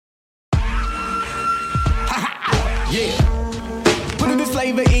Yeah. Putting this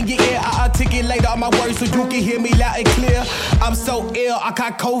flavor in your ear, I articulate all my words so you can hear me loud and clear. I'm so ill, I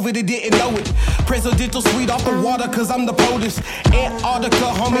caught COVID and didn't know it. Presidential suite off the water, cause I'm the POTUS. Antarctica,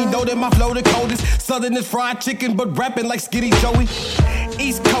 homie, know that my flow the coldest. Southern is fried chicken, but rapping like Skinny Joey.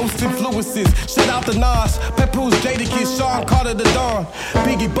 East Coast influences, shout out to Nas, Papoose, Jadakiss, Sean Carter, the Don,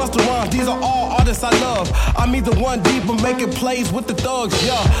 Biggie, Busta Rhymes, these are all artists I love. I'm either one deep or making plays with the thugs,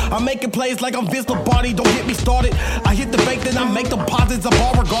 yeah. I'm making plays like I'm Vince Lombardi, don't get me started. I hit the bank, then I make deposits, I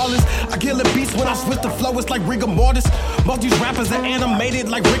ball regardless. I kill the beats when I switch the flow, it's like rigor mortis. Most these rappers are animated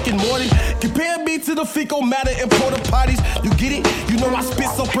like Rick and Morty. Compare me to the fecal matter in porta potties. You get it? You know I spit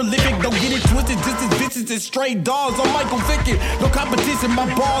so prolific, don't get it twisted. Just as vicious as stray dogs on Michael Vick. No competition, my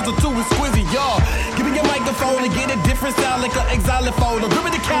bars are too exquisite, y'all. Give me your microphone and get a different sound like an xylophone. Or give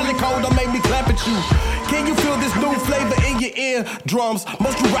me the calico, don't make me clap at you. Can you feel this new flavor in your ear? Drums,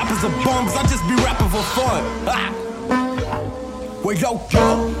 most you rappers are bums, I just be rapping for fun. Ah. Well, yo,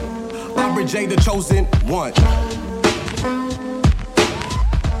 Aubren Jay, the chosen one.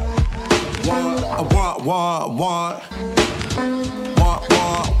 One.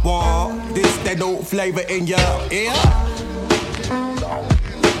 This that new flavor in your ear.